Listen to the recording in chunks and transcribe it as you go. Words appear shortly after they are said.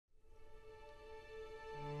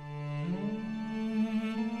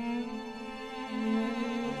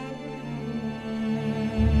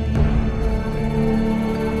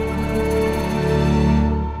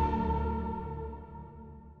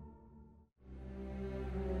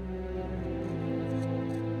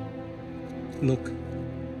Look,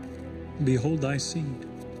 behold thy seed,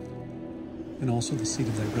 and also the seed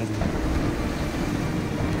of thy brethren.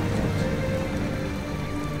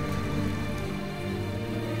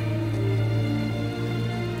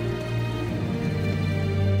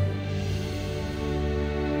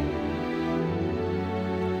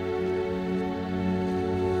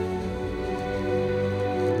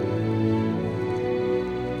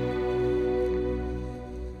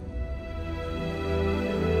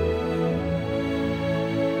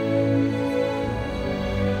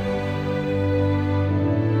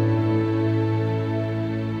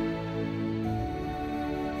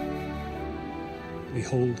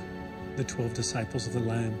 Behold, the 12 disciples of the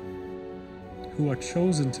Lamb, who are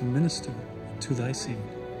chosen to minister to thy seed.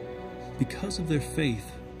 Because of their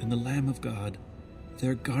faith in the Lamb of God,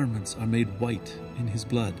 their garments are made white in his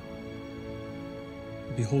blood.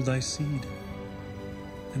 Behold thy seed,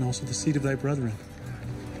 and also the seed of thy brethren,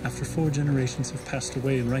 after 4 generations have passed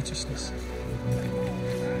away in righteousness.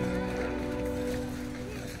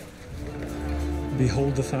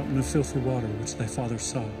 Behold the fountain of filthy water which thy father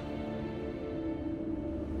saw,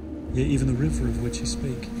 yea, even the river of which he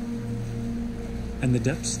spake. And the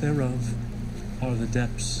depths thereof are the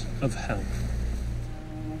depths of hell,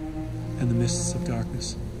 and the mists of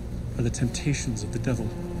darkness are the temptations of the devil,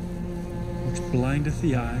 which blindeth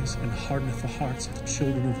the eyes and hardeneth the hearts of the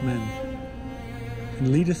children of men,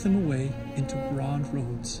 and leadeth them away into broad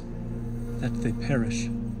roads, that they perish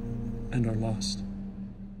and are lost.